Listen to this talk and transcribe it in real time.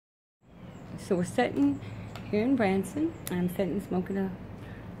So we're sitting here in Branson. I'm sitting smoking a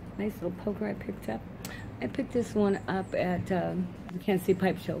nice little poker I picked up. I picked this one up at the Kansas City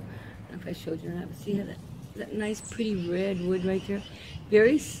Pipe Show. I don't know if I showed you or not, but see how that nice pretty red wood right there?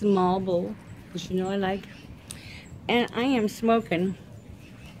 Very small bowl, which you know I like. And I am smoking,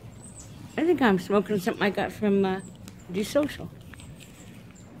 I think I'm smoking something I got from D-Social.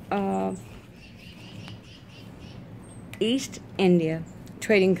 East India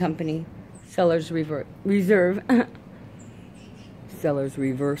Trading Company, Sellers Reserve. Sellers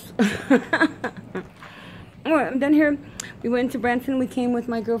Reverse. Alright, I'm done here. We went to Branson. We came with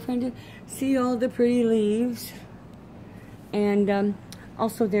my girlfriend to see all the pretty leaves. And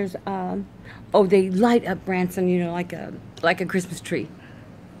also there's, oh, they light up Branson, you know, like a Christmas tree.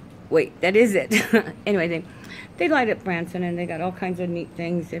 Wait, that is it. Anyway, they light up Branson, and they got all kinds of neat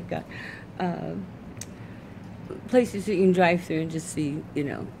things. They've got places that you can drive through and just see, you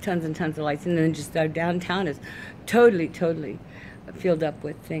know, tons and tons of lights. And then just downtown is totally filled up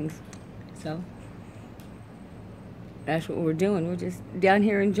with things. So that's what we're doing. We're just down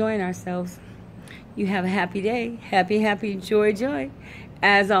here enjoying ourselves. You have a happy day. Happy, joy.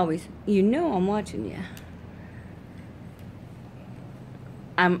 As always, you know I'm watching you.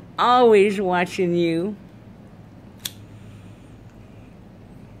 I'm always watching you.